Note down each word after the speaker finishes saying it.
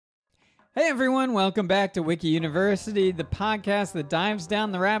Hey everyone, welcome back to Wiki University, the podcast that dives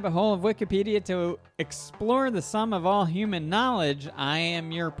down the rabbit hole of Wikipedia to explore the sum of all human knowledge. I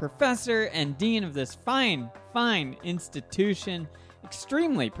am your professor and dean of this fine institution,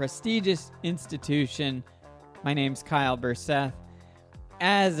 extremely prestigious institution. My name's Kyle Burseth.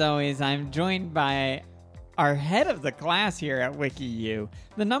 As always, I'm joined by our head of the class here at WikiU,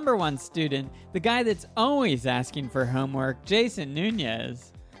 the number one student, the guy that's always asking for homework, Jason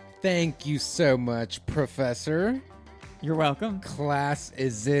Nunez. Thank you so much, Professor. You're welcome. Class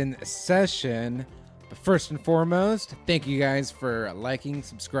is in session. But first and foremost, thank you guys for liking,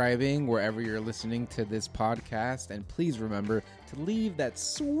 subscribing, wherever you're listening to this podcast. And please remember to leave that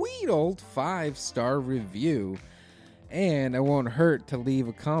sweet old 5-star review. And it won't hurt to leave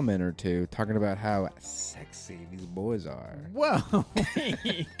a comment or two talking about how sexy these boys are. Whoa,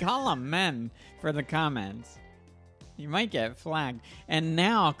 call them men for the comments. You might get flagged. And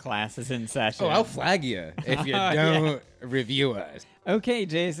now class is in session. Oh, I'll flag you if you don't review us. Okay,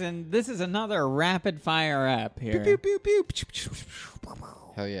 Jason, this is another rapid fire up here. Pew, pew, pew, pew.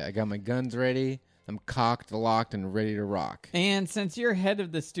 Hell yeah, I got my guns ready. I'm cocked, locked, and ready to rock. And since you're head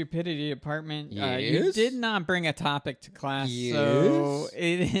of the stupidity department, you Yes? did not bring a topic to class, Yes? so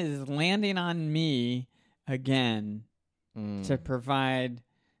it is landing on me again to provide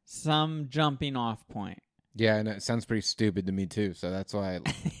some jumping off point. Yeah, and it sounds pretty stupid to me too, so that's why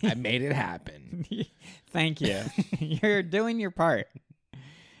I made it happen. Thank you. You're doing your part.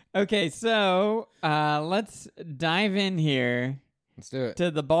 Okay, so let's dive in here Let's do it.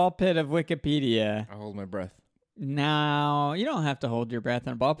 to the ball pit of Wikipedia. I'll hold my breath. Now, you don't have to hold your breath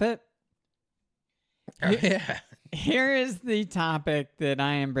in a ball pit. Oh, yeah. Here is the topic that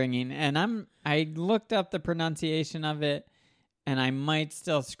I am bringing, and I looked up the pronunciation of it, and I might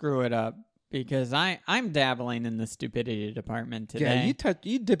still screw it up because I'm dabbling in the stupidity department today. Yeah,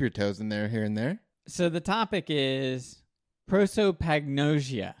 you dip your toes in there here and there. So the topic is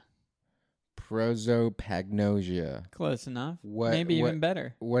prosopagnosia. Prosopagnosia. Close enough. What- Maybe what- even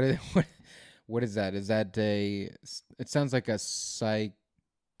better. What is that? Is that it sounds like a psychosis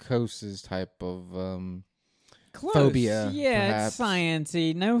type of Close. phobia, Yeah, perhaps. it's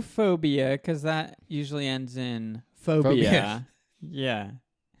sciencey. No phobia, because that usually ends in phobia. Yeah.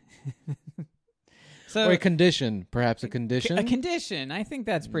 So or a condition, perhaps a condition? a condition. I think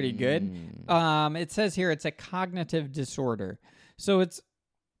that's pretty good. It says here it's a cognitive disorder. So it's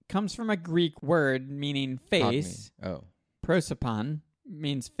comes from a Greek word meaning face. Oh. Prosopon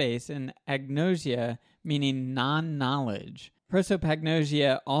means face, and agnosia meaning non-knowledge.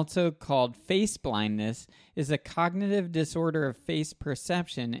 Prosopagnosia, also called face blindness, is a cognitive disorder of face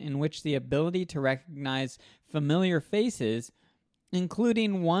perception in which the ability to recognize familiar faces,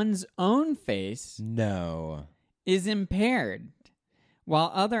 including one's own face, No. is impaired,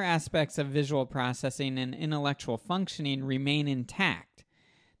 while other aspects of visual processing and intellectual functioning remain intact.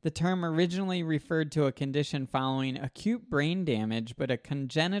 The term originally referred to a condition following acute brain damage, but a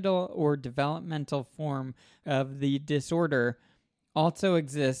congenital or developmental form of the disorder also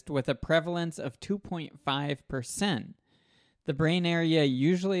exists with a prevalence of 2.5%. The brain area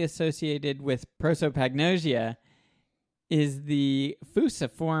usually associated with prosopagnosia is the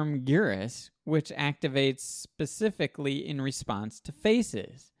fusiform gyrus, which activates specifically in response to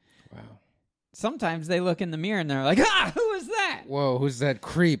faces. Wow. Sometimes they look in the mirror and they're like, ah, who is that? Whoa, who's that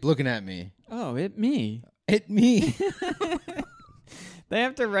creep looking at me? Oh, it me. It me. They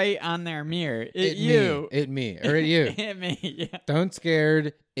have to write on their mirror, It you. Me. It me. Or it you. It me, yeah. Don't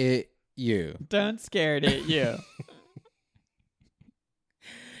scared. It you. Don't scared it, you.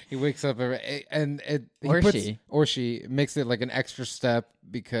 He wakes up and she makes it like an extra step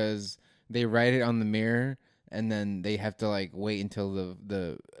because they write it on the mirror and then they have to like wait until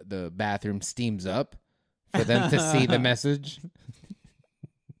the bathroom steams up for them to see the message.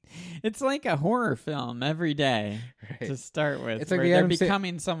 It's like a horror film every day to start with. It's like where the they're Adam Sa-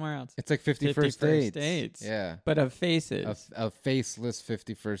 becoming somewhere else. It's like 50 First Dates. Yeah. But of faces. A faceless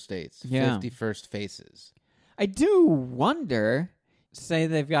 50 First Dates. Yeah. 50 First Faces. I do wonder, say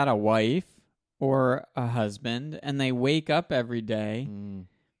they've got a wife or a husband and they wake up every day.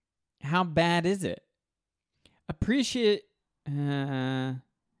 How bad is it? Appreciate... Sound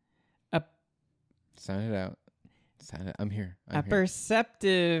it out. I'm here. A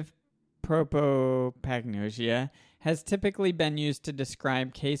perceptive prosopagnosia has typically been used to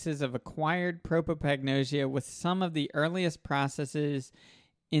describe cases of acquired prosopagnosia with some of the earliest processes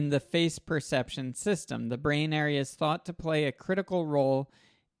in the face perception system. The brain area is thought to play a critical role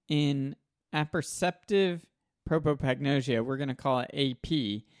in apperceptive prosopagnosia. We're going to call it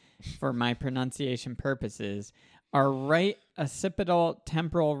AP for my pronunciation purposes. are right occipital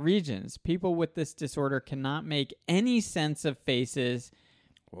temporal regions. People with this disorder cannot make any sense of faces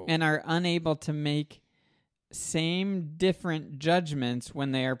and are unable to make same different judgments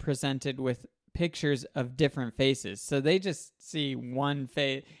when they are presented with pictures of different faces. So they just see one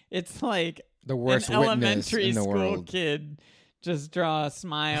face. It's like The worst an witness elementary in the school world. kid just draw a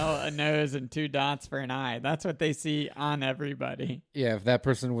smile, a nose, and 2 dots for an eye. That's what they see on everybody. Yeah, if that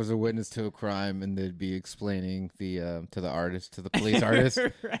person was a witness to a crime and they'd be explaining the to the artist, to the police artist,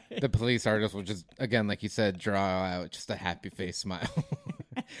 Right. the police artist will just, again, like you said, draw out just a happy face smile.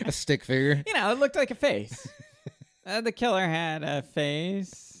 A stick figure. You know, it looked like a face. The killer had a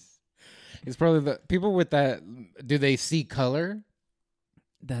face. It's probably the people with that. Do they see color?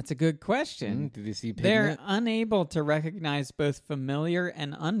 That's a good question. Do they see They're pigment? unable to recognize both familiar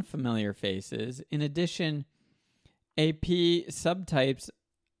and unfamiliar faces. In addition, AP subtypes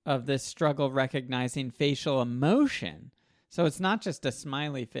of this struggle recognizing facial emotion. So it's not just a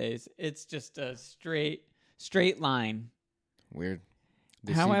smiley face, it's just a straight line. Weird.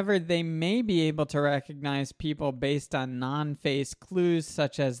 They However, they may be able to recognize people based on non-face clues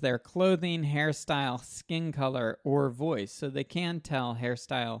such as their clothing, hairstyle, skin color, or voice. So they can tell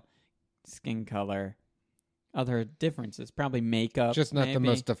hairstyle, skin color, other differences. Probably makeup. just not the maybe.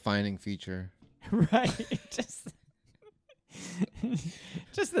 most defining feature. Right. Just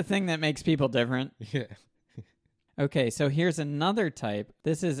the thing that makes people different. Yeah. Okay, so here's another type.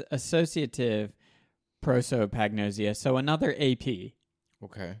 This is associative prosopagnosia, so another AP.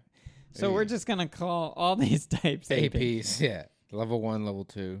 Okay. So we're just going to call all these types AP. APs. Yeah. Level 1, level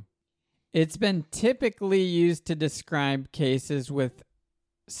 2. It's been typically used to describe cases with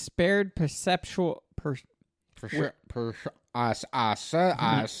spared perceptual... For sure. I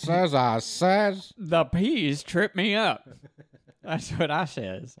says. The P's trip me up. That's what I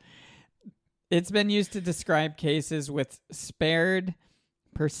says. It's been used to describe cases with spared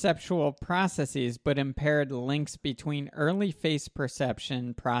perceptual processes but impaired links between early face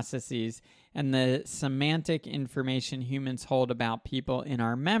perception processes and the semantic information humans hold about people in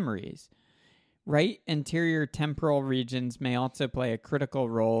our memories. Right anterior temporal regions may also play a critical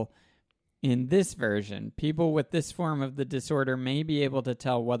role in this version. People with this form of the disorder may be able to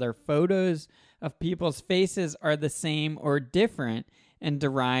tell whether photos of people's faces are the same or different and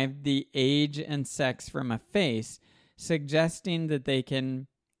derive the age and sex from a face, suggesting that they can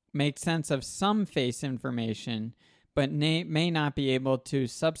make sense of some face information, but may not be able to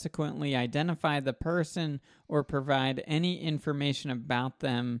subsequently identify the person or provide any information about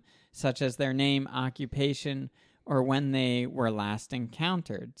them, such as their name, occupation, or when they were last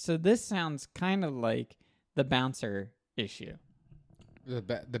encountered. So this sounds kind of like the bouncer issue.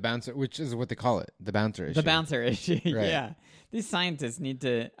 The bouncer, which is what they call it, the bouncer issue. The bouncer issue, Right. yeah. These scientists need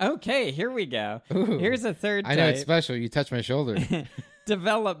to... Okay, here we go. Ooh. Here's a third type. I know it's special. You touched my shoulder.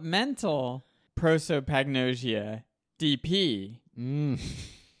 Developmental prosopagnosia, DP,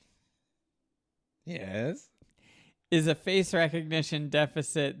 Yes. is a face recognition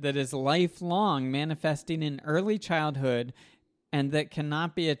deficit that is lifelong, manifesting in early childhood and that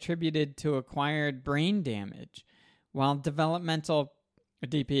cannot be attributed to acquired brain damage. While developmental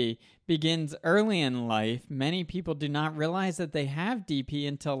DP begins early in life, many people do not realize that they have DP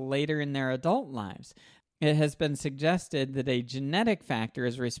until later in their adult lives. It has been suggested that a genetic factor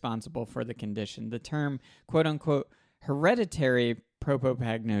is responsible for the condition. The term, quote-unquote, hereditary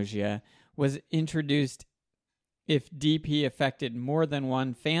prosopagnosia was introduced if DP affected more than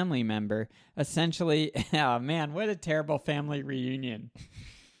one family member. Essentially, oh man, what a terrible family reunion.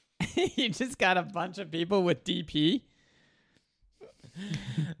 You just got a bunch of people with DP.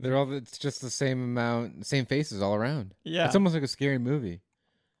 They're all, it's just the same amount, same faces all around. Yeah. It's almost like a scary movie.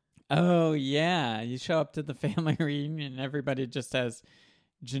 Oh, yeah. You show up to the family reunion and everybody just has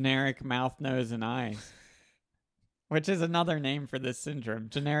generic mouth, nose, and eyes, which is another name for this syndrome,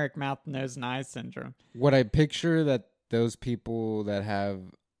 generic mouth, nose, and eyes syndrome. What I picture that those people that have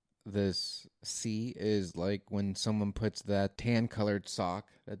this see is like when someone puts that tan colored sock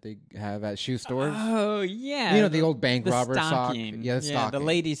that they have at shoe stores. Oh, yeah. You know, the old bank the robber stocking. sock. Yeah, the stocking. The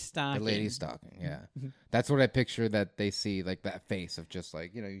lady's stocking. The lady's stocking, yeah. That's what I picture that they see, like that face of just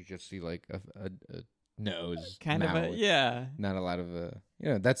like, you know, you just see like a nose. Kind of a, mouth. yeah. Not a lot of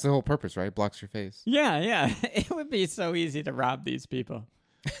that's the whole purpose, right? Blocks your face. Yeah, yeah. It would be so easy to rob these people.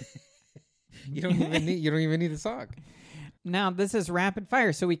 You don't even need the sock. Now, this is rapid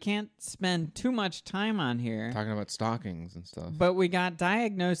fire, so we can't spend too much time on here. Talking about stockings and stuff. But we got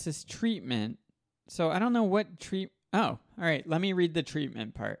diagnosis, treatment. So I don't know what Oh, all right. Let me read the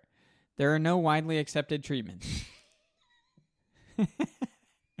treatment part. There are no widely accepted treatments.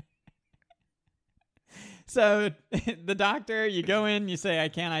 So the doctor, you go in, you say, I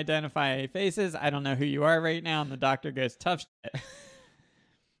can't identify faces. I don't know who you are right now. And the doctor goes, tough shit.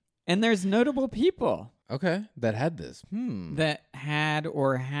 And there's notable people Okay, that had this. that had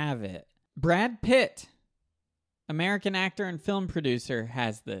or have it. Brad Pitt, American actor and film producer,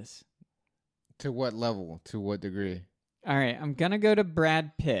 has this. To what level? To what degree? All right, I'm going to go to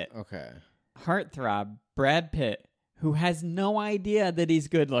Brad Pitt. Okay. Heartthrob Brad Pitt, who has no idea that he's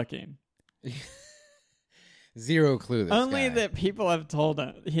good looking. Zero clue. This Only guy. that people have told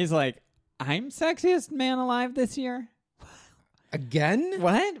him. He's like, I'm sexiest man alive this year. Again?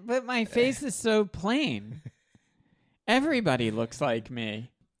 What? But my face is so plain. Everybody looks like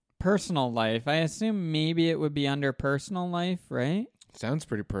me. Personal life. I assume maybe it would be under personal life, right? Sounds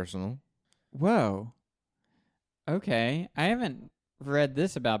pretty personal. Whoa. Okay. I haven't read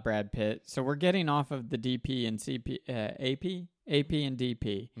this about Brad Pitt, so we're getting off of the DP and CP, AP and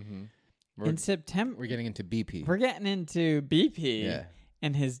DP. Mm-hmm. In September, We're getting into BP. we're getting into BP Yeah.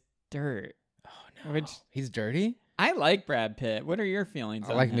 and his dirt. Oh no. Which He's dirty. I like Brad Pitt. What are your feelings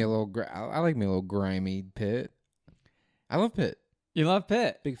I on like him? me a little. I like me a little grimy Pitt. I love Pitt. You love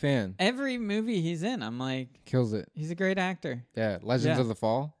Pitt. Big fan. Every movie he's in, I'm like, Kills it. he's a great actor. Yeah. Legends Yeah. of the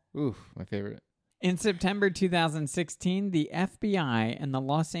Fall. Oof, my favorite. In September 2016, the FBI and the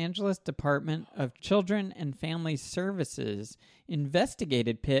Los Angeles Department of Children and Family Services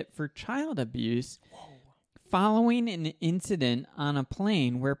investigated Pitt for child abuse following an incident on a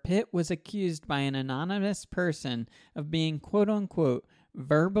plane where Pitt was accused by an anonymous person of being, quote-unquote,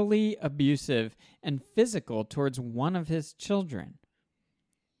 verbally abusive and physical towards one of his children.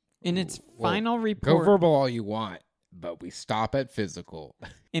 In its Well, final Go report... verbal all you want, but we stop at physical.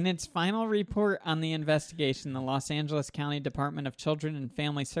 In its final report on the investigation, the Los Angeles County Department of Children and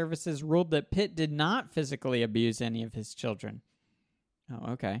Family Services ruled that Pitt did not physically abuse any of his children.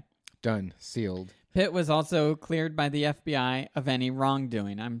 Oh, okay. Done. Sealed. Pitt was also cleared by the FBI of any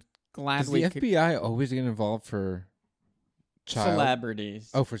wrongdoing. I'm glad Does we the could... FBI always get involved for child? Celebrities.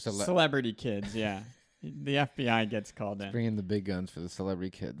 Oh, for Celebrity kids, yeah. The FBI gets called in. Bring in the big guns for the celebrity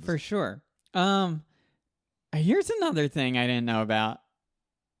kids. For sure. Here's another thing I didn't know about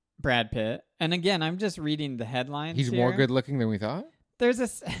Brad Pitt. And again, I'm just reading the headlines. He's more good looking than we thought? There's a...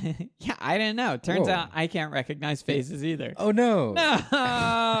 yeah, I didn't know. Turns Whoa. out I can't recognize faces either. Oh, no. No!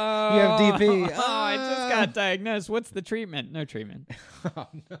 You have DP. Oh, I just got diagnosed. What's the treatment? No treatment. Oh,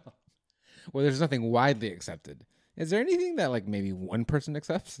 no. Well, there's nothing widely accepted. Is there anything that, like, maybe one person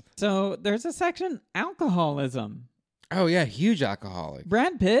accepts? So there's a section, alcoholism. Oh, yeah. Huge alcoholic.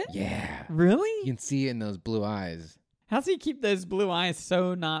 Brad Pitt? Yeah. Really? You can see it in those blue eyes. How's he keep those blue eyes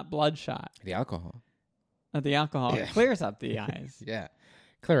so not bloodshot? The alcohol. The alcohol Yeah. clears up the eyes. Yeah.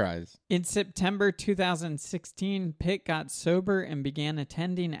 Clear eyes. In September 2016, Pitt got sober and began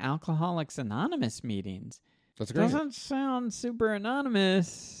attending Alcoholics Anonymous meetings. That's great. Doesn't sound super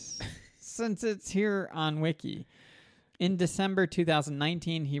anonymous since it's here on Wiki. In December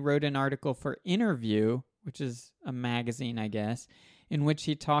 2019, he wrote an article for Interview, which is a magazine, I guess, in which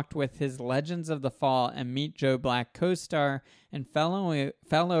he talked with his Legends of the Fall and Meet Joe Black co-star and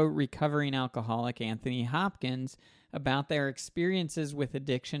fellow recovering alcoholic Anthony Hopkins about their experiences with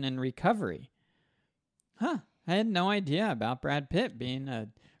addiction and recovery. Huh. I had no idea about Brad Pitt being a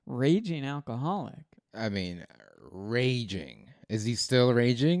raging alcoholic. I mean, raging. Is he still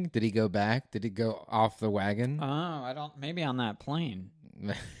raging? Did he go back? Did he go off the wagon? Maybe on that plane.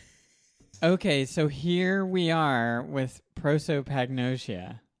 Okay, so here we are with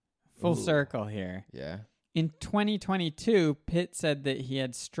prosopagnosia. Full Ooh. circle here. Yeah. In 2022, Pitt said that he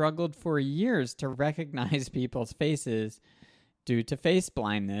had struggled for years to recognize people's faces due to face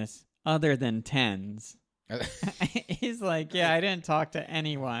blindness other than tens. He's like, yeah, I didn't talk to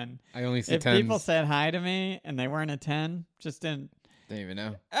anyone. I only see If tens. people said hi to me and they weren't a 10, just didn't. Didn't even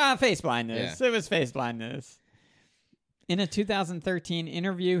know. Face blindness. Yeah. It was face blindness. In a 2013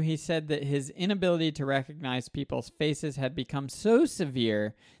 interview, he said that his inability to recognize people's faces had become so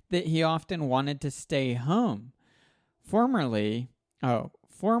severe that he often wanted to stay home. Formally,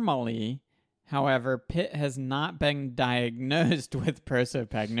 however, Pitt has not been diagnosed with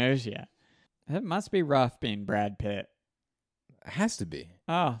prosopagnosia. It must be rough being Brad Pitt. It has to be.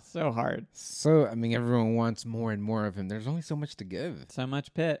 Oh, so hard. So, I mean, everyone wants more and more of him. There's only so much to give. So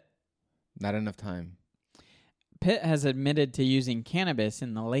much Pitt. Not enough time. Pitt has admitted to using cannabis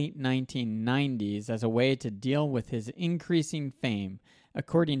in the late 1990s as a way to deal with his increasing fame.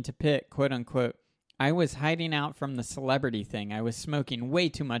 According to Pitt, quote unquote, I was hiding out from the celebrity thing. I was smoking way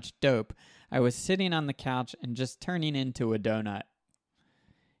too much dope. I was sitting on the couch and just turning into a donut.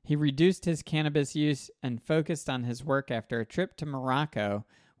 He reduced his cannabis use and focused on his work after a trip to Morocco,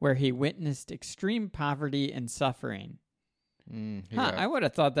 where he witnessed extreme poverty and suffering. Yeah. I would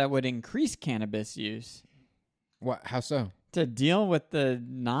have thought that would increase cannabis use What? How so? to deal with the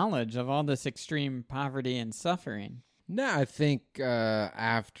knowledge of all this extreme poverty and suffering. No, I think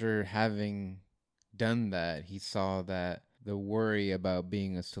after having done that, he saw that the worry about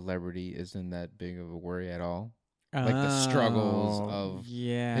being a celebrity isn't that big of a worry at all. Like the struggles of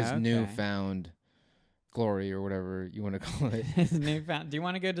his newfound glory or whatever you want to call it. His newfound. Do you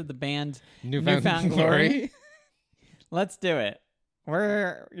want to go to the band Newfound Glory? Let's do it.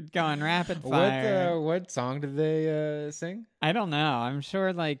 We're going rapid fire. What song did they sing? I don't know. I'm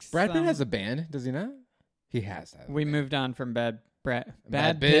sure like Brad Pitt has a band, does he not? He has that. We moved on from Bad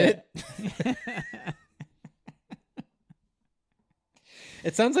Pitt.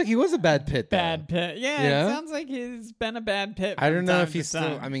 It sounds like he was a bad Pitt, though. Bad Pitt. Yeah, it sounds like he's been a bad Pitt. I don't know if he's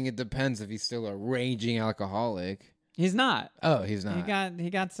still. I mean, it depends if he's still a raging alcoholic. He's not. Oh, he's not. He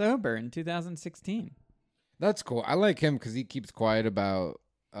got sober in 2016. That's cool. I like him because he keeps quiet about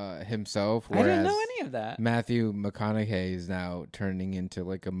himself. I didn't know any of that. Matthew McConaughey is now turning into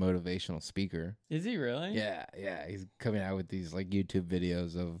like a motivational speaker. Is he really? Yeah. He's coming out with these like YouTube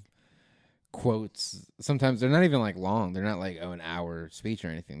videos of quotes. Sometimes they're not even like long. They're not like an hour speech or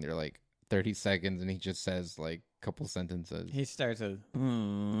anything. They're like 30 seconds, and he just says like a couple sentences. He starts with.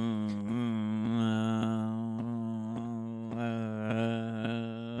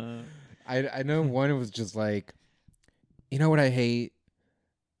 I know one was just like, you know what I hate?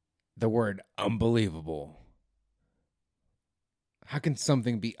 The word unbelievable. How can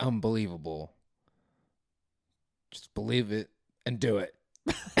something be unbelievable? Just believe it and do it.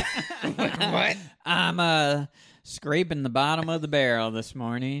 I'm like, what? I'm scraping the bottom of the barrel this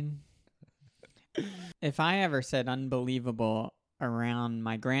morning. If I ever said unbelievable around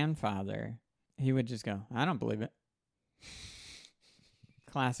my grandfather, he would just go, I don't believe it.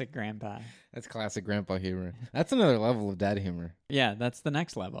 Classic grandpa. That's classic grandpa humor. That's another level of dad humor. Yeah, that's the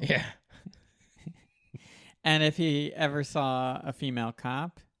next level. Yeah. And if he ever saw a female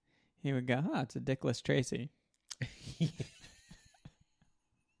cop, he would go, oh, it's a Dickless Tracy.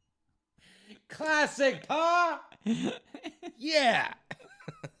 Classic, Pa! Yeah.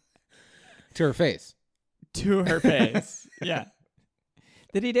 To her face. To her face. Yeah.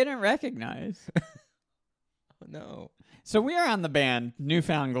 That he didn't recognize. Oh, no. So we are on the band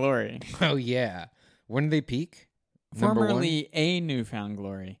Newfound Glory. Oh, yeah. When did they peak? Formerly A Newfound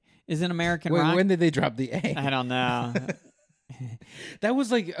Glory. Is an American rock. When did they drop the A? I don't know. That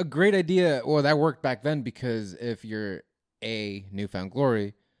was like a great idea. Well, that worked back then because if you're A Newfound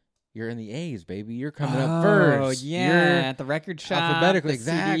Glory, you're in the A's, baby. You're coming up first. Oh, yeah. You're at the record shop. alphabetically, the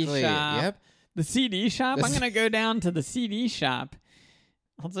exactly. CD shop. Yep. The CD shop? I'm going to go down to the CD shop,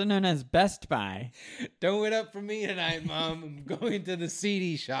 also known as Best Buy. Don't wait up for me tonight, Mom. I'm going to the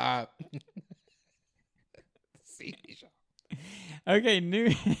CD shop. CD shop. Okay,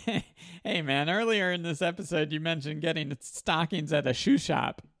 Hey, man, earlier in this episode, you mentioned getting stockings at a shoe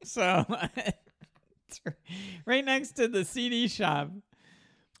shop. So, it's right next to the CD shop.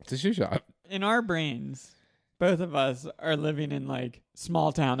 It's a shoe shop. In our brains, both of us are living in, like,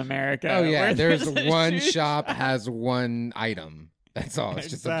 small-town America. Oh, yeah. There's a one shop has one item. That's all. It's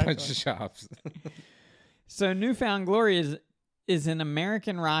just a bunch of shops. So, Newfound Glory is an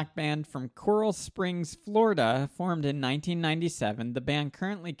American rock band from Coral Springs, Florida, formed in 1997. The band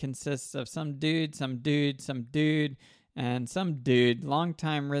currently consists of some dude, and some dude.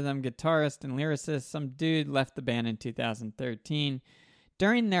 Longtime rhythm guitarist and lyricist, some dude left the band in 2013.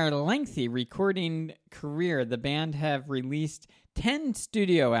 During their lengthy recording career, the band have released 10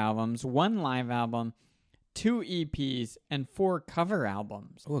 studio albums, 1 live album, 2 EPs, and 4 cover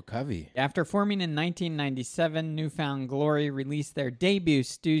albums. Oh, a covey. After forming in 1997, Newfound Glory released their debut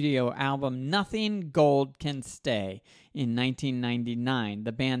studio album, Nothing Gold Can Stay, in 1999.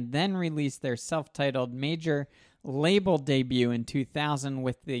 The band then released their self-titled major label debut in 2000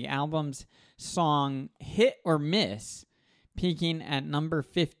 with the album's song Hit or Miss, peaking at number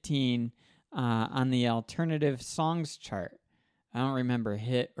 15 on the alternative songs chart. I don't remember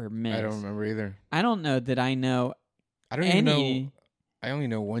Hit or Miss. I don't remember either. I don't know that I know even know. I only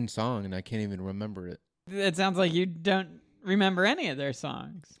know one song, and I can't even remember it. It sounds like you don't remember any of their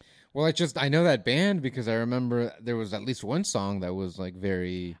songs. Well, I know that band because I remember there was at least one song that was like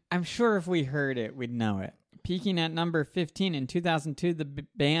very... I'm sure if we heard it, we'd know it. Peaking at number 15 in 2002, the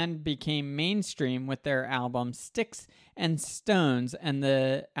band became mainstream with their album Sticks and Stones and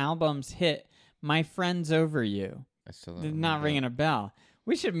the album's hit My Friend's Over You. I still don't Not ringing a bell.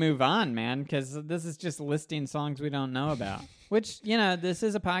 We should move on, man, because this is just listing songs we don't know about. Which, this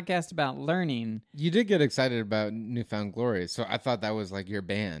is a podcast about learning. You did get excited about New Found Glory, so I thought that was like your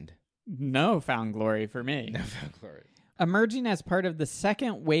band. No Found Glory for me. No Found Glory. Emerging as part of the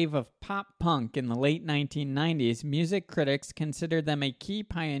second wave of pop punk in the late 1990s, music critics considered them a key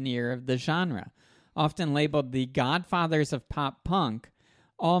pioneer of the genre. Often labeled the godfathers of pop punk,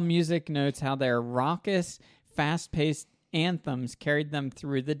 AllMusic notes how their raucous, fast-paced anthems carried them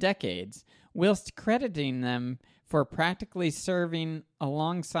through the decades, whilst crediting them for practically serving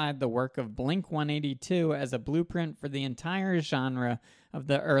alongside the work of Blink-182 as a blueprint for the entire genre of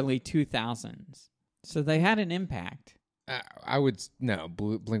the early 2000s. So they had an impact.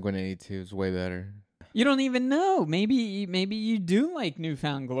 Blink-182 is way better. You don't even know. Maybe you do like New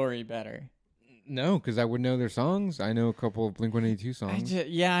Found Glory better. No, because I would know their songs. I know a couple of Blink-182 songs.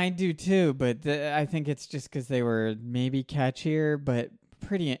 I do too, but I think it's just because they were maybe catchier, but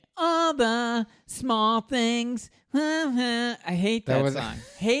pretty. All the small things. I hate that song.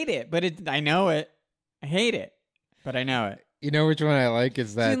 Hate it, but I know it. I hate it, but I know it. You know which one I like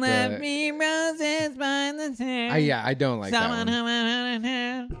is that. You left me roses by the sand. I don't like that one.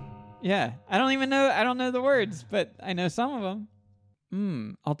 Yeah, I don't know the words, but I know some of them.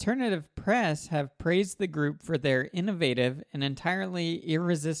 Alternative press have praised the group for their innovative and entirely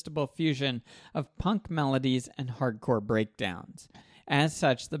irresistible fusion of punk melodies and hardcore breakdowns. As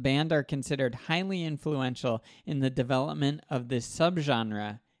such, the band are considered highly influential in the development of this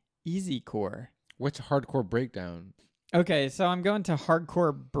subgenre, easycore. What's a hardcore breakdown? Okay, so I'm going to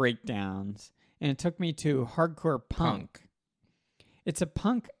hardcore breakdowns, and it took me to hardcore punk. It's a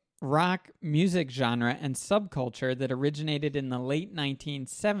punk rock music genre and subculture that originated in the late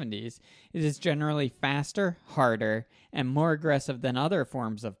 1970s. It is generally faster, harder, and more aggressive than other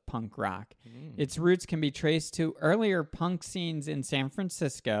forms of punk rock. Its roots can be traced to earlier punk scenes in San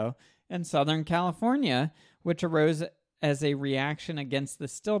Francisco and Southern California, which arose as a reaction against the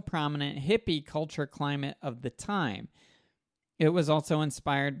still prominent hippie culture climate of the time. It was also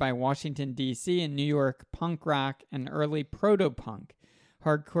inspired by Washington, D.C. and New York punk rock and early proto-punk.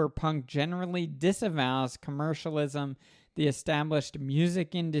 Hardcore punk generally disavows commercialism, the established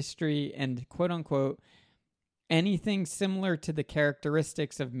music industry, and quote-unquote anything similar to the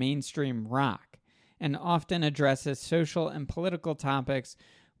characteristics of mainstream rock, and often addresses social and political topics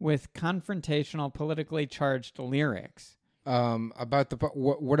with confrontational, politically charged lyrics.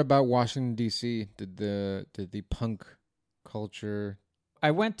 What about Washington D.C.? Did the punk culture?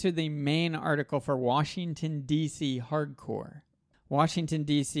 I went to the main article for Washington D.C. hardcore. Washington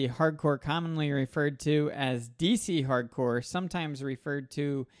D.C. hardcore, commonly referred to as D.C. hardcore, sometimes referred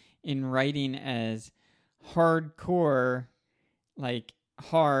to in writing as hardcore, like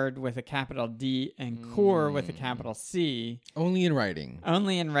hard with a capital D and core with a capital C. Only in writing.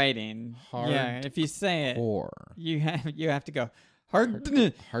 Only in writing. Hard. Yeah, if you say it, core. you have to go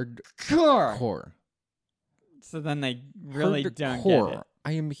hardcore. So then they really don't get it.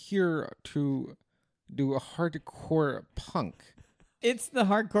 I am here to do a hardcore punk. It's the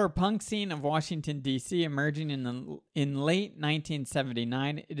hardcore punk scene of Washington, D.C., emerging in late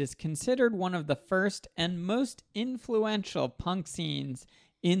 1979. It is considered one of the first and most influential punk scenes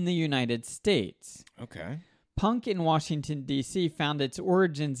in the United States. Okay. Punk in Washington, D.C. found its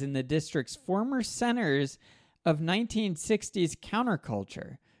origins in the district's former centers of 1960s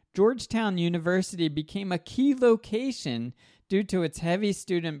counterculture. Georgetown University became a key location due to its heavy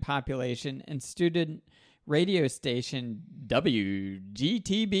student population and student radio station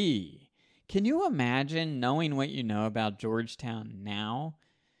WGTB. Can you imagine knowing what you know about Georgetown now?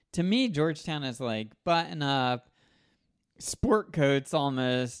 To me, Georgetown is like button up, sport coats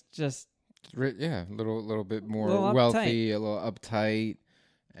almost, just a little bit more little wealthy, uptight. a little uptight,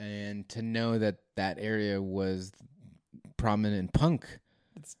 and to know that area was prominent punk.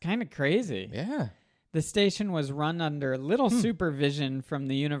 It's kind of crazy. Yeah. The station was run under little supervision from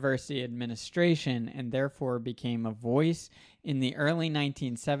the university administration and therefore became a voice in the early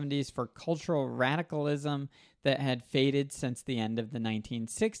 1970s for cultural radicalism that had faded since the end of the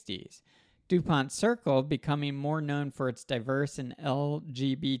 1960s. DuPont Circle, becoming more known for its diverse and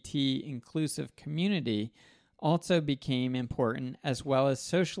LGBT inclusive community, also became important, as well as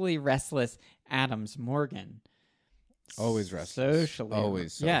socially restless Adams Morgan. Always restless. Socially.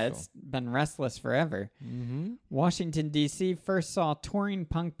 Always social. Yeah, it's been restless forever. Mm-hmm. Washington, D.C. first saw touring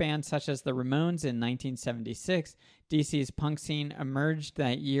punk bands such as the Ramones in 1976. D.C.'s punk scene emerged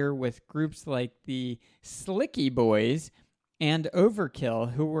that year with groups like the Slicky Boys and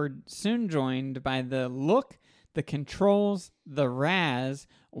Overkill, who were soon joined by the Look, the Controls, the Raz,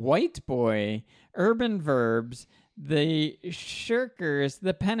 White Boy, Urban Verbs, the Shirkers,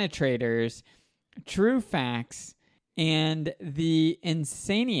 the Penetrators, True Facts, and the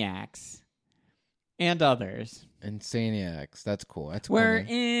Insaniacs, and others. Insaniacs. That's cool. That's cool. We're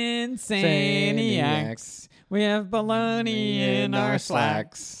Insaniacs. We have baloney in our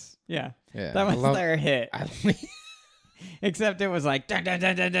slacks. Yeah. That was their hit. Except it was like, dun, dun,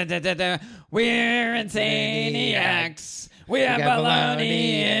 dun, dun, dun, dun, dun, dun. We're Insaniacs. We have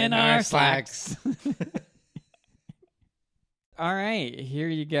baloney in our slacks. All right, here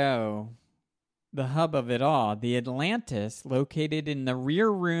you go. The hub of it all, the Atlantis, located in the rear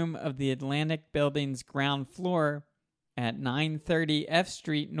room of the Atlantic Building's ground floor at 930 F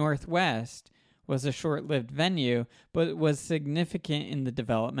Street Northwest, was a short-lived venue, but was significant in the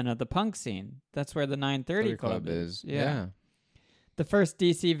development of the punk scene. That's where the 930 Club is. Yeah. The first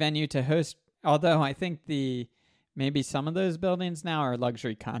DC venue to host, although I think maybe some of those buildings now are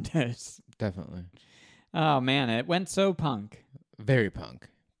luxury condos. Definitely. Oh, man, it went so punk. Very punk.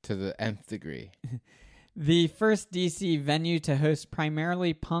 To the nth degree. The first DC venue to host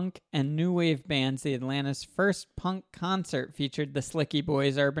primarily punk and new wave bands, the Atlanta's first punk concert featured the Slicky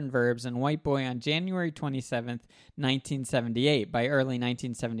Boys, Urban Verbs, and White Boy on January 27th, 1978. By early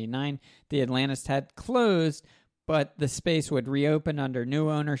 1979, the Atlantis had closed, but the space would reopen under new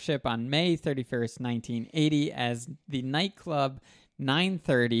ownership on May 31st, 1980 as the nightclub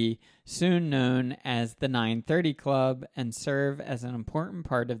 930, soon known as the 930 Club, and serve as an important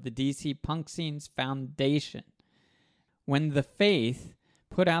part of the DC punk scene's foundation. When The Faith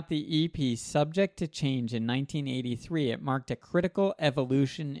put out the EP Subject to Change in 1983, it marked a critical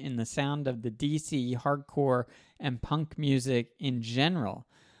evolution in the sound of the DC hardcore and punk music in general.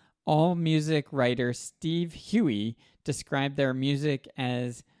 All music writer Steve Huey described their music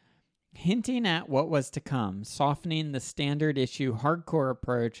as hinting at what was to come, softening the standard issue hardcore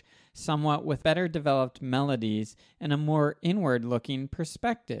approach somewhat with better developed melodies and a more inward-looking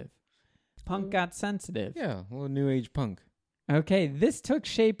perspective. Punk got sensitive. Yeah, a little new age punk. Okay, this took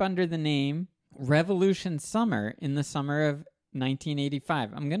shape under the name Revolution Summer in the summer of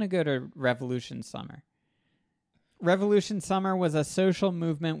 1985. I'm going to go to Revolution Summer. Revolution Summer was a social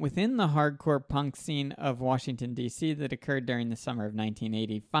movement within the hardcore punk scene of Washington, D.C. that occurred during the summer of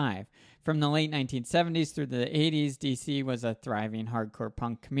 1985. From the late 1970s through the 80s, D.C. was a thriving hardcore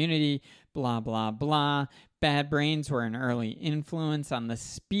punk community, blah, blah, blah. Bad Brains were an early influence on the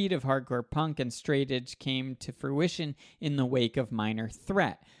speed of hardcore punk, and straight edge came to fruition in the wake of Minor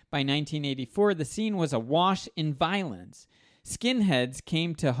Threat. By 1984, the scene was awash in violence. Skinheads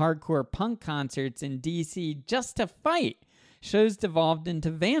came to hardcore punk concerts in D.C. just to fight. Shows devolved into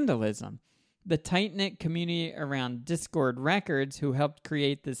vandalism. The tight-knit community around Discord Records, who helped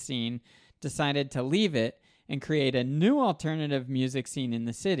create the scene, decided to leave it and create a new alternative music scene in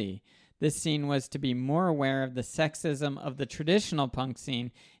the city. This scene was to be more aware of the sexism of the traditional punk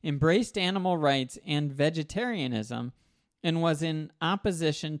scene, embraced animal rights and vegetarianism, and was in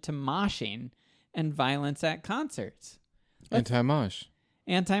opposition to moshing and violence at concerts. Anti-mosh.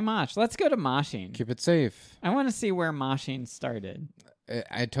 Anti-mosh. Let's go to moshing. Keep it safe. I want to see where moshing started.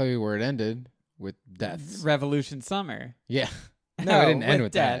 I tell you where it ended, with deaths. Revolution Summer. Yeah. No, it didn't end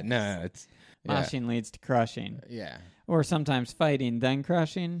with deaths. that. No, it's... Yeah. Moshing leads to crushing. Yeah. Or sometimes fighting, then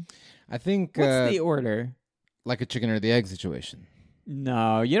crushing. I think... What's the order? Like a chicken or the egg situation.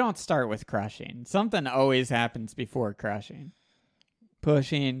 No, you don't start with crushing. Something always happens before crushing.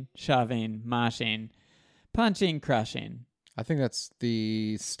 Pushing, shoving, moshing, punching, crushing. I think that's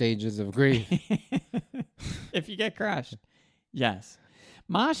the stages of grief. If you get crushed. Yes.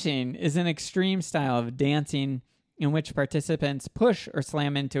 Moshing is an extreme style of dancing in which participants push or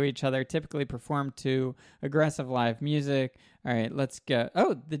slam into each other, typically performed to aggressive live music. All right, let's go.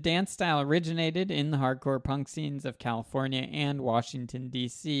 Oh, the dance style originated in the hardcore punk scenes of California and Washington,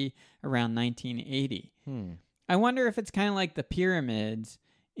 D.C. around 1980. I wonder if it's kind of like the pyramids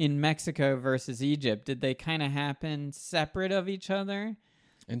in Mexico versus Egypt. Did they kind of happen separate of each other?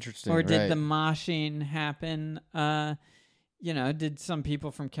 Interesting. Or did the moshing happen, did some people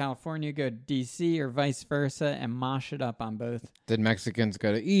from California go to D.C. or vice versa and mosh it up on both? Did Mexicans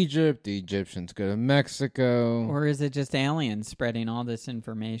go to Egypt? The Egyptians go to Mexico? Or is it just aliens spreading all this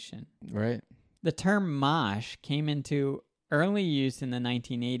information? Right. The term mosh came into early use in the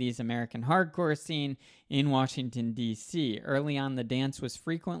 1980s American hardcore scene in Washington, D.C. Early on, the dance was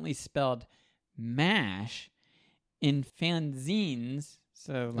frequently spelled mash in fanzines.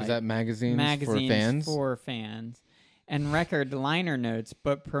 So, is that magazines for fans? And record liner notes,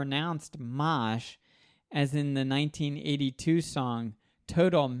 but pronounced mosh, as in the 1982 song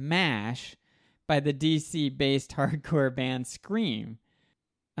Total Mash by the DC-based hardcore band Scream.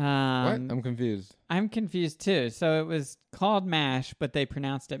 What? I'm confused. I'm confused too. So it was called MASH, but they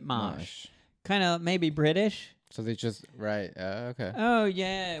pronounced it mosh. Kind of maybe British. So they just okay. Oh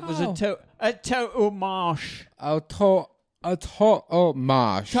yeah, it was a total mosh. Total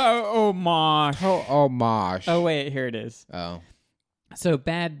mosh. Oh wait, here it is. Oh. So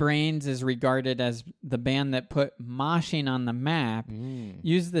Bad Brains is regarded as the band that put moshing on the map,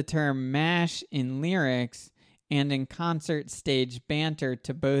 used the term mash in lyrics and in concert stage banter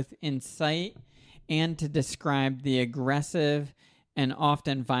to both incite and to describe the aggressive and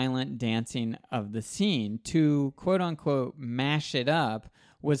often violent dancing of the scene. To quote-unquote mash it up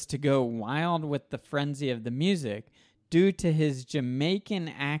was to go wild with the frenzy of the music. Due to his Jamaican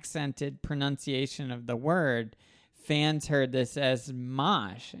accented pronunciation of the word, fans heard this as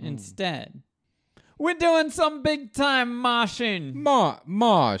mosh instead. We're doing some big time moshing.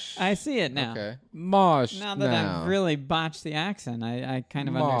 Mosh. I see it now. Okay. Mosh. Now that I've really botched the accent, I kind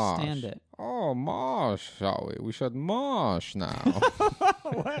of understand it. Oh, mosh, shall we? We should mosh now.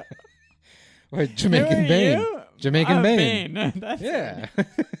 What? Wait, Jamaican Bane. Jamaican Bane. That's yeah. it.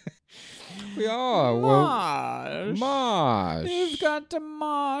 We are. Mosh. Mosh. You've got to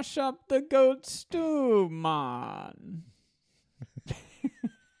mosh up the goat stew, man.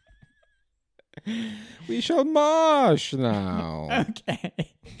 We shall mosh now.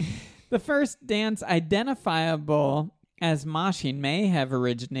 Okay. The first dance identifiable as moshing may have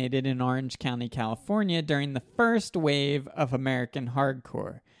originated in Orange County, California during the first wave of American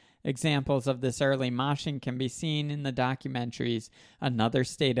hardcore. Examples of this early moshing can be seen in the documentaries Another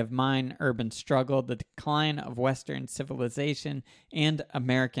State of Mind, Urban Struggle, The Decline of Western Civilization, and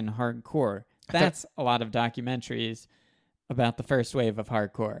American Hardcore. That's a lot of documentaries about the first wave of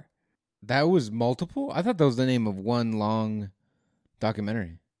hardcore. That was multiple? I thought that was the name of one long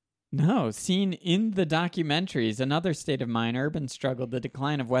documentary. No, seen in the documentaries Another State of Mind, Urban Struggle, The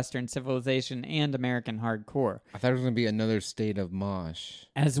Decline of Western Civilization, and American Hardcore. I thought it was going to be Another State of Mosh.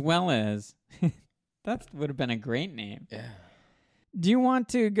 As well as, that would have been a great name. Yeah. Do you want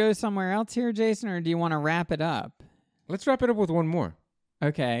to go somewhere else here, Jason, or do you want to wrap it up? Let's wrap it up with one more.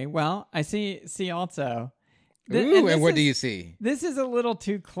 Okay, well, I see also... Ooh, and what do you see? This is a little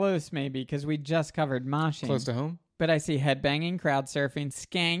too close, maybe, because we just covered moshing. Close to home? But I see headbanging, crowd surfing,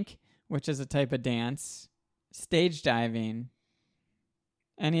 skank, which is a type of dance, stage diving.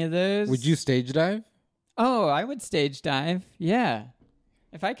 Any of those? Would you stage dive? Oh, I would stage dive. Yeah.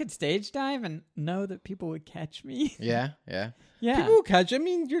 If I could stage dive and know that people would catch me. Yeah. People will catch. I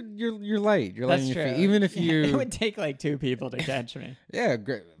mean, you're light. You're light on your feet. Even if you, it would take like 2 people to catch me. Yeah,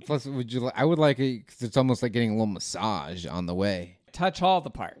 great. Plus, I would like it because it's almost like getting a little massage on the way. Touch all the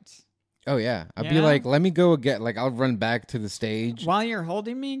parts. Oh yeah, I'd be like, let me go get. Like, I'll run back to the stage while you're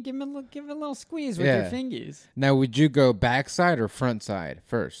holding me. Give it a little squeeze with your fingies. Now, would you go backside or front side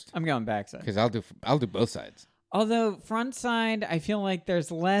first? I'm going backside because I'll do both sides. Although front side, I feel like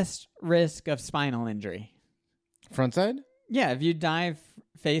there's less risk of spinal injury. Front side? Yeah, if you dive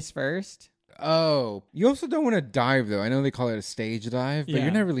face first. Oh, you also don't want to dive though. I know they call it a stage dive, but you're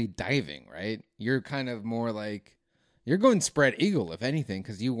not really diving, right? You're kind of more like you're going spread eagle, if anything,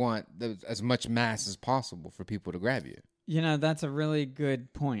 because you want as much mass as possible for people to grab you. You know, that's a really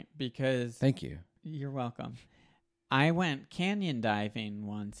good point because... Thank you. You're welcome. I went canyon diving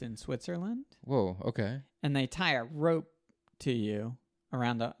once in Switzerland. Whoa, okay. And they tie a rope to you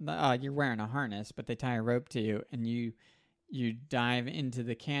around you're wearing a harness, but they tie a rope to you, and you dive into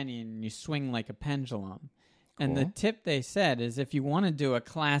the canyon and you swing like a pendulum. Cool. And the tip they said is if you want to do a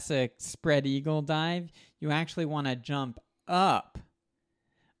classic spread eagle dive, you actually want to jump up.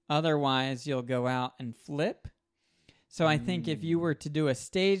 Otherwise, you'll go out and flip. So I think if you were to do a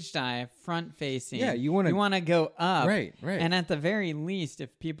stage dive front facing, you want to go up. Right. And at the very least,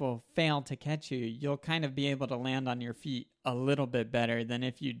 if people fail to catch you, you'll kind of be able to land on your feet a little bit better than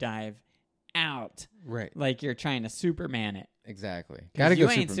if you dive out. Right. Like you're trying to Superman it. Exactly. Gotta go. You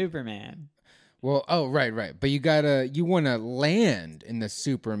ain't Superman. Well, right. But you want to land in the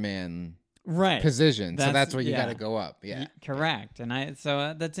Superman position. So that's where you got to go up. Yeah. Correct. And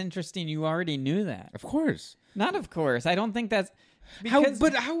that's interesting. You already knew that. Of course. Not of course. I don't think that's... How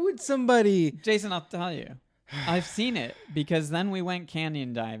would somebody... Jason, I'll tell you. I've seen it because then we went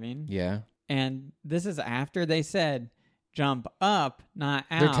canyon diving. Yeah. And this is after they said jump up, not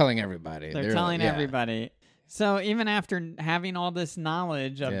out. They're telling everybody. They're telling everybody. So even after having all this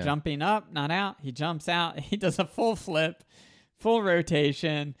knowledge of jumping up, not out, he jumps out. He does a full flip, full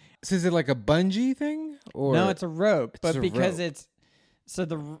rotation. So is it like a bungee thing? Or no, it's a rope.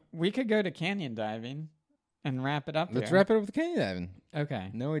 We could go to canyon diving. And wrap it up Let's wrap it up with canyon diving. Okay.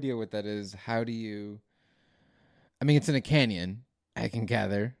 No idea what that is. How do you... I mean, it's in a canyon. I can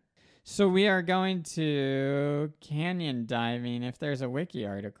gather. So we are going to canyon diving if there's a wiki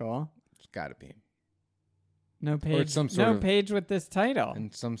article. It's got to be. No page. some sort no of- page with this title.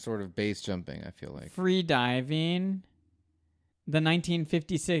 And some sort of base jumping, I feel like. Free diving. The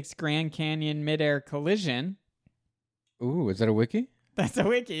 1956 Grand Canyon midair collision. Ooh, is that a wiki? That's a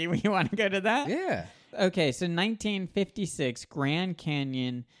wiki. We want to go to that? Yeah. Okay, so 1956 Grand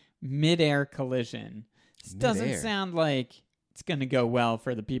Canyon midair collision. This doesn't Midair. sound like it's going to go well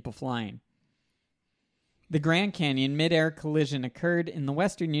for the people flying. The Grand Canyon midair collision occurred in the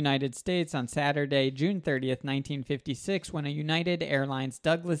western United States on Saturday, June 30th, 1956, when a United Airlines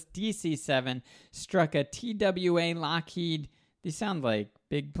Douglas DC-7 struck a TWA Lockheed, these sound like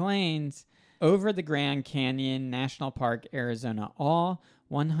big planes, over the Grand Canyon National Park, Arizona. All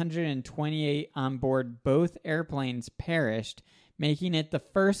 128 on board both airplanes perished, making it the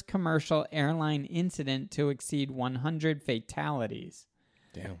first commercial airline incident to exceed 100 fatalities.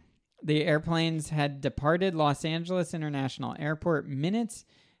 Damn. The airplanes had departed Los Angeles International Airport minutes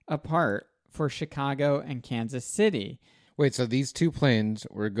apart for Chicago and Kansas City. Wait, so these two planes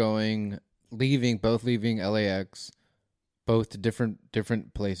were both leaving LAX, both to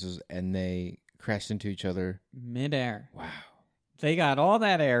different places, and they crashed into each other. Midair. Wow. They got all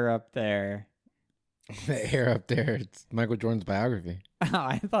that air up there. The air up there, it's Michael Jordan's biography. Oh,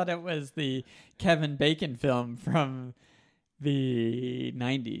 I thought it was the Kevin Bacon film from the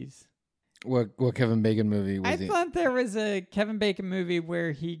 90s. What Kevin Bacon movie was I it? thought there was a Kevin Bacon movie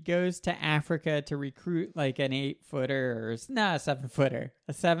where he goes to Africa to recruit like an 8-footer or a 7-footer,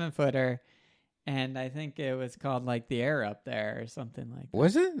 a 7-footer, and I think it was called like The Air Up There or something like that.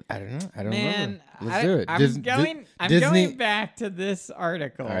 Was it? I don't know. I don't remember. Let's I, do it. I'm Disney- going back to this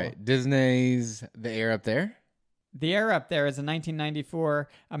article. All right, Disney's The Air Up There. The Air Up There is a 1994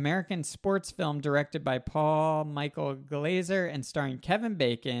 American sports film directed by Paul Michael Glazer and starring Kevin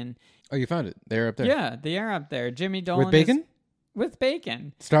Bacon. Oh, you found it. The Air Up There. Yeah, The Air Up There. Jimmy Dolan With Bacon? with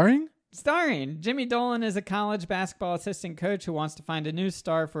Bacon. Starring? Starring. Jimmy Dolan is a college basketball assistant coach who wants to find a new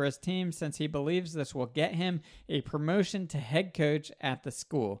star for his team since he believes this will get him a promotion to head coach at the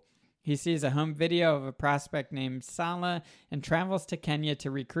school. He sees a home video of a prospect named Salah and travels to Kenya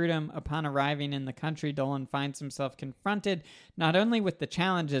to recruit him. Upon arriving in the country, Dolan finds himself confronted not only with the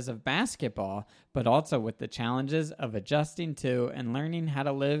challenges of basketball, but also with the challenges of adjusting to and learning how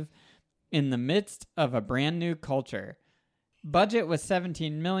to live in the midst of a brand new culture. Budget was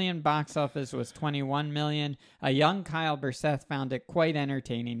 $17 million. Box office was $21 million. A young Kyle Burseth found it quite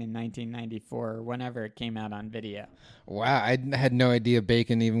entertaining in 1994, whenever it came out on video. Wow, I had no idea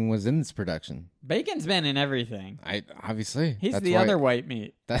Bacon even was in this production. Bacon's been in everything. Obviously. He's That's the why- other white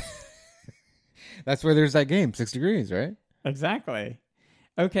meat. That's where there's that game, 6 Degrees, right? Exactly.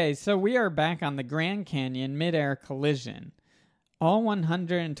 Okay, so we are back on the Grand Canyon midair collision. All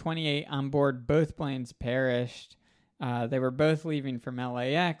 128 on board both planes perished. They were both leaving from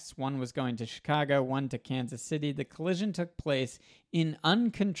LAX. One was going to Chicago, one to Kansas City. The collision took place in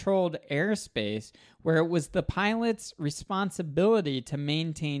uncontrolled airspace where it was the pilot's responsibility to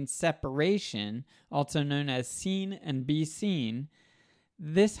maintain separation, also known as seen and be seen.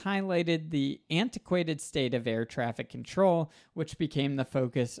 This highlighted the antiquated state of air traffic control, which became the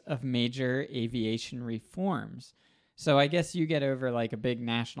focus of major aviation reforms. So I guess you get over like a big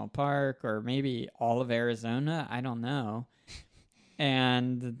national park or maybe all of Arizona. I don't know.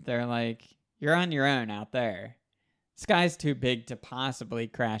 And they're like, you're on your own out there. Sky's too big to possibly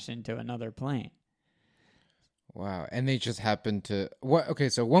crash into another plane. Wow. And they just happened to... What? Okay,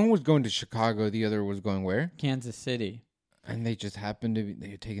 so one was going to Chicago, the other was going where? Kansas City. And they just happened to be... They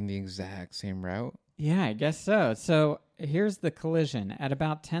were taking the exact same route? Yeah, I guess so. So here's the collision. At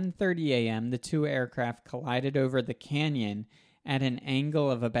about 10:30 a.m., the two aircraft collided over the canyon at an angle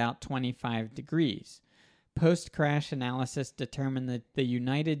of about 25 degrees. Post-crash analysis determined that the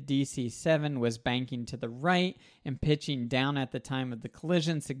United DC-7 was banking to the right and pitching down at the time of the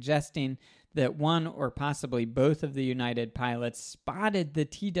collision, suggesting that one or possibly both of the United pilots spotted the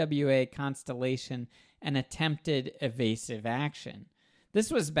TWA constellation and attempted evasive action.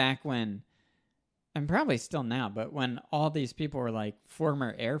 This was back when, and probably still now, but when all these people were like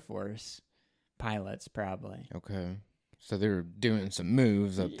former Air Force pilots, probably. Okay. So they were doing some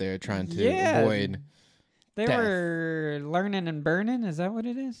moves up there trying to avoid... They death. were learning and burning. Is that what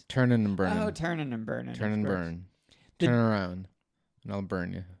it is? Turning and burning. Oh, turning and burning. Turn of and course. burn. The- Turn around, and I'll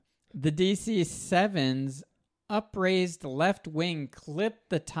burn you. The DC-7's upraised left wing clipped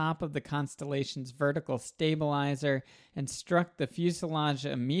the top of the Constellation's vertical stabilizer and struck the fuselage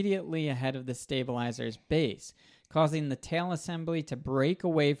immediately ahead of the stabilizer's base, causing the tail assembly to break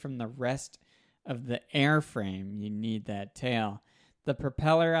away from the rest of the airframe. You need that tail. The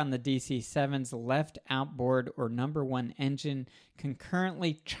propeller on the DC-7's left outboard or number 1 engine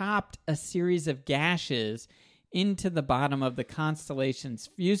concurrently chopped a series of gashes into the bottom of the Constellation's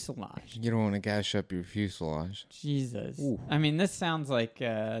fuselage. You don't want to gash up your fuselage. Jesus. Ooh. I mean, this sounds like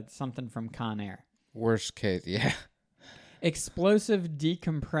something from Con Air. Worst case, yeah. Explosive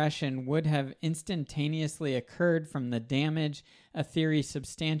decompression would have instantaneously occurred from the damage, a theory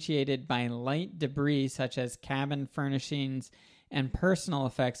substantiated by light debris such as cabin furnishings and personal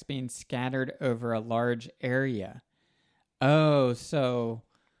effects being scattered over a large area. Oh, so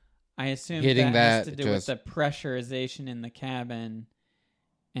I assume Hitting that has to that do with the pressurization in the cabin.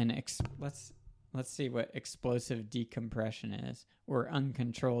 And let's see what explosive decompression is, or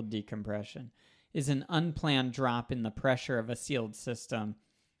uncontrolled decompression. Is an unplanned drop in the pressure of a sealed system,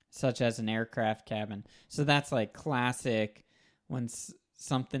 such as an aircraft cabin. So that's like classic when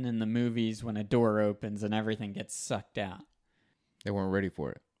something in the movies when a door opens and everything gets sucked out. They weren't ready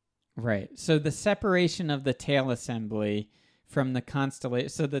for it. Right. So the separation of the tail assembly from the Constellation,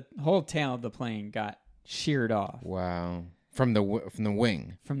 so the whole tail of the plane got sheared off. Wow. From the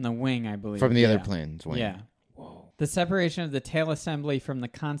wing. From the wing, I believe. From the other plane's wing. Yeah. Whoa. The separation of the tail assembly from the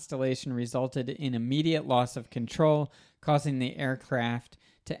Constellation resulted in immediate loss of control, causing the aircraft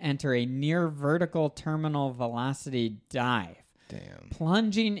to enter a near vertical terminal velocity dive. Damn.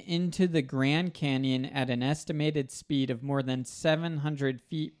 Plunging into the Grand Canyon at an estimated speed of more than 700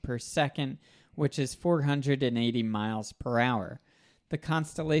 feet per second, which is 480 miles per hour. The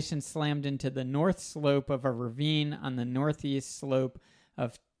Constellation slammed into the north slope of a ravine on the northeast slope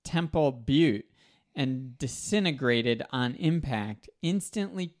of Temple Butte and disintegrated on impact,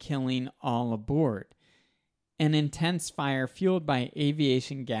 instantly killing all aboard. An intense fire fueled by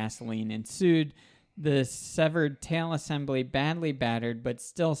aviation gasoline ensued. The severed tail assembly, badly battered but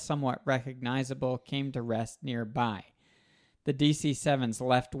still somewhat recognizable, came to rest nearby. The DC-7's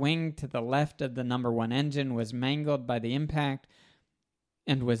left wing to the left of the number 1 engine was mangled by the impact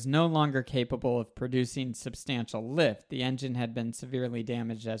and was no longer capable of producing substantial lift. The engine had been severely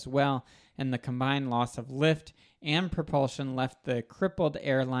damaged as well, and the combined loss of lift and propulsion left the crippled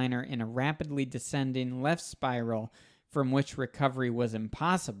airliner in a rapidly descending left spiral from which recovery was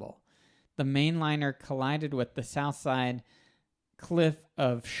impossible. The mainliner collided with the south side cliff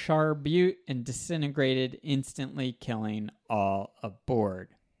of Shar Butte and disintegrated, instantly killing all aboard.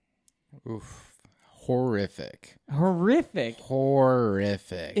 Oof. Horrific. Horrific.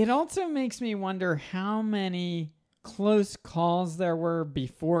 Horrific. It also makes me wonder how many close calls there were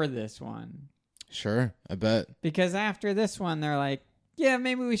before this one. Sure, I bet. Because after this one, they're like, yeah,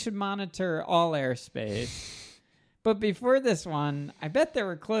 maybe we should monitor all airspace. But before this one, I bet there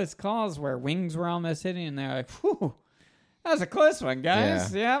were close calls where wings were almost hitting, and they're like, whew, that was a close one,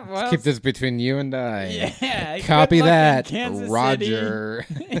 guys. Yeah, well. Let's keep this between you and I. Yeah. Copy that, Kansas Roger.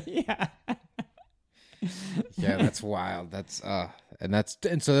 Yeah. Yeah, that's wild. And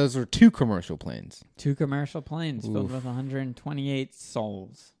so those were 2 commercial planes. 2 commercial planes filled Oof. with 128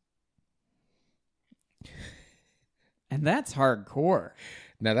 souls. And that's hardcore.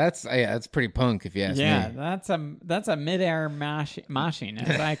 Now that's pretty punk if you ask me. Yeah, that's a mid-air moshing,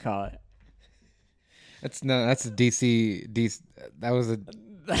 as I call it. That's a DC. That was a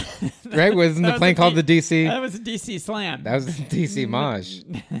right. Wasn't the plane called the DC? That was a DC Slam. That was the DC Mosh.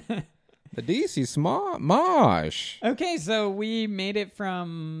 The DC Mosh. Okay, so we made it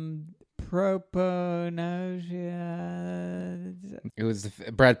from Propagnosia. It was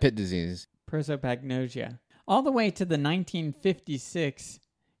the Brad Pitt disease. Prosopagnosia. All the way to the 1956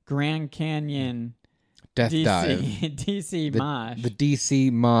 Grand Canyon Death dive. DC Mosh. The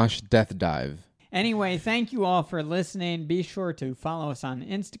DC Mosh death dive. Anyway, thank you all for listening. Be sure to follow us on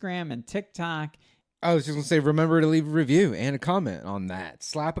Instagram and TikTok. I was just going to say, remember to leave a review and a comment on that.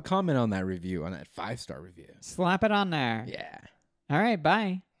 Slap a comment on that review, on that 5-star review. Slap it on there. Yeah. All right,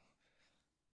 bye.